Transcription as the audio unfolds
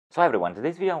So everyone,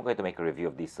 today's video I'm going to make a review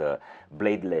of this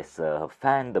bladeless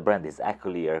fan. The brand is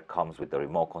Acoolir, comes with the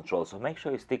remote control, so make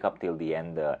sure you stick up till the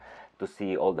end to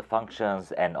see all the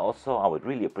functions. And also I would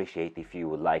really appreciate if you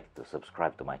would like to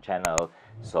subscribe to my channel.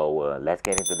 So let's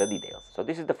get into the details. So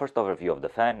this is the first overview of the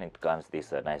fan. It comes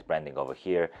this nice branding over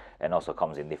here, and also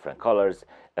comes in different colors.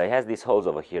 It has these holes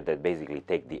over here that basically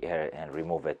take the air and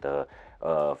remove it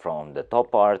from the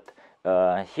top part.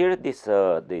 Here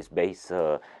this base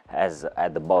has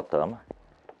at the bottom,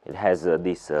 it has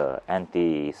these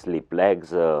anti-slip legs,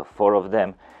 4 of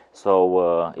them,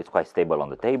 so it's quite stable on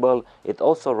the table. It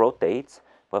also rotates,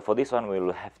 but for this one we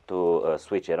will have to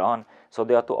switch it on. So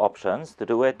there are 2 options to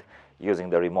do it: using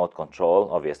the remote control,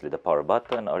 obviously the power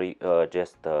button, or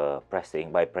just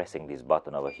pressing this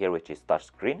button over here, which is touch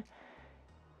screen.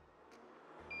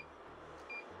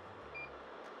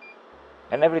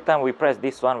 And every time we press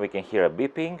this one, we can hear a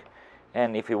beeping.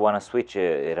 And if you want to switch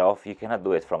it off, you cannot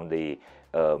do it from the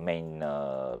main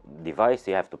device.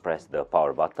 You have to press the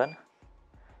power button,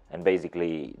 and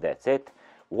basically that's it.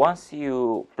 Once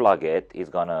you plug it, it's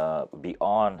gonna be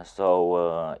on,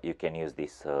 so you can use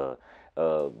this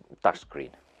touch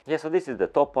screen. Yeah, so this is the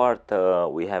top part.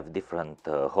 We have different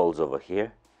holes over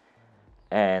here,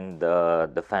 and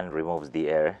the fan removes the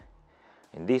air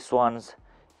in these ones.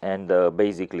 And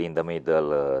basically in the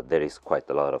middle there is quite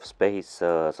a lot of space,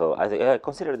 so I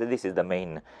consider that this is the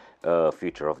main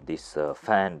feature of this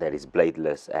fan, that is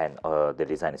bladeless, and the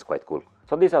design is quite cool.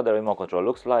 So this is how the remote control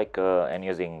looks like, and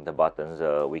using the buttons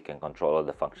we can control all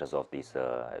the functions of this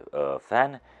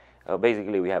fan.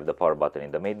 Basically we have the power button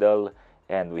in the middle,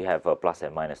 and we have plus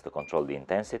and minus to control the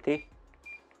intensity.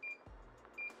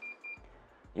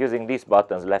 Using these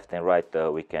buttons left and right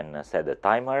we can set the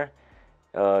timer.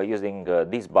 Using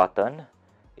this button,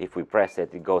 if we press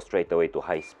it, it goes straight away to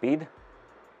high speed,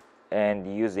 and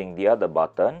using the other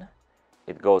button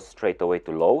it goes straight away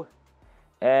to low.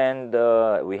 And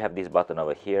we have this button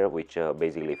over here, which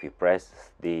basically if you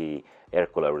press, the air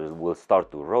cooler will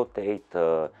start to rotate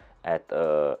at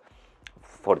a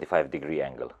 45-degree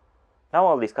angle. Now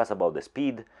I'll discuss about the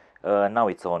speed. Now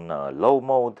it's on low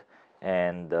mode,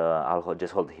 and I'll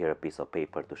just hold here a piece of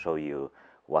paper to show you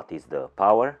what is the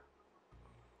power.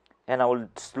 And I will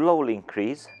slowly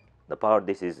increase the power.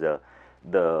 This is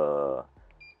the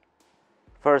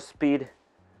first speed,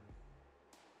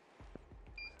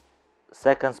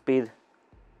 second speed,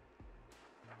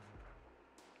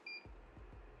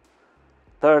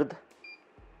 third,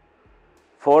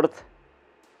 fourth,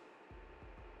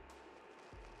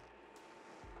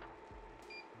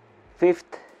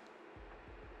 fifth.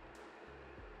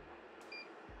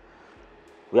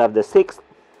 We have the 6th,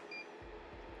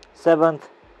 7th,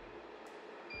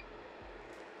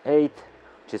 8,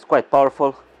 which is quite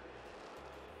powerful.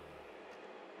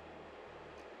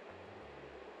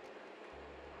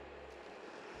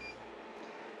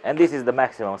 And this is the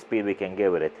maximum speed we can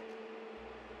give with it.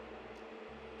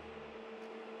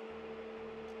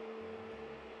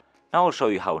 Now I'll show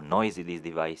you how noisy this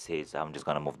device is. I'm just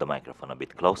gonna move the microphone a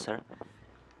bit closer.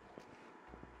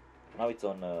 Now it's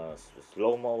on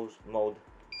slow mode.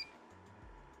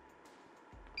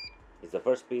 It's the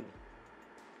first speed.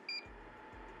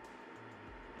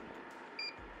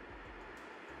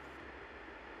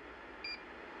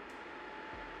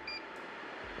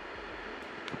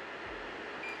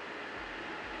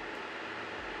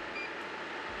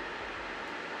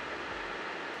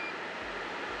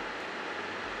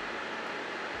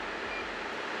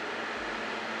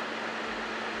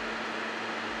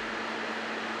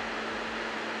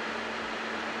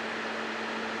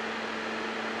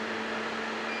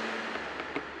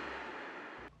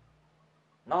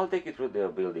 Now I'll take you through the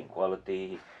building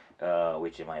quality,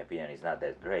 which in my opinion is not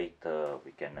that great.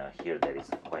 We can hear that it's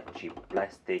quite cheap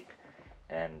plastic,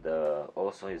 and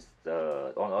also is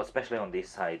especially on this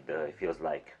side, it feels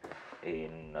like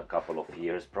in a couple of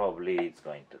years probably it's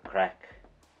going to crack.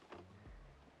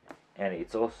 And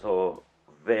it's also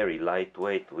very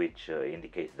lightweight, which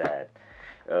indicates that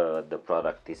the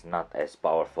product is not as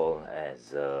powerful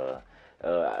as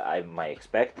I might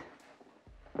expect.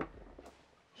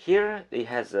 Here it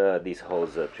has these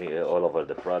holes all over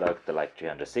the product, like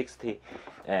 360,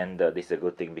 and this is a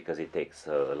good thing because it takes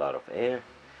a lot of air.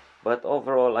 But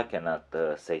overall I cannot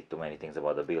say too many things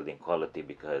about the building quality,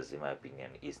 because in my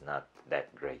opinion it's not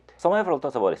that great. So my overall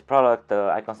thoughts about this product,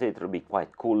 I consider it to be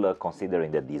quite cool, considering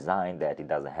the design, that it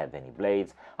doesn't have any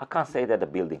blades. I can't say that the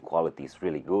building quality is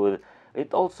really good.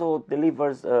 It also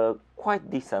delivers a quite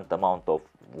decent amount of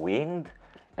wind,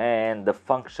 and the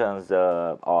functions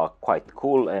are quite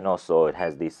cool, and also it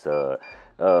has this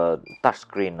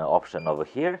touchscreen option over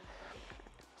here.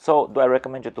 So do I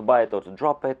recommend you to buy it or to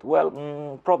drop it?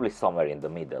 Well, probably somewhere in the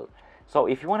middle. So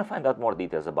if you want to find out more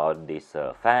details about this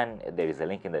fan, there is a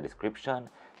link in the description.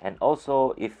 And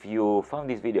also, if you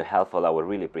found this video helpful, I would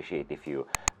really appreciate if you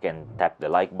can tap the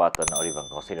like button or even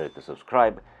consider to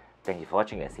subscribe. Thank you for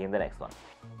watching and see you in the next one.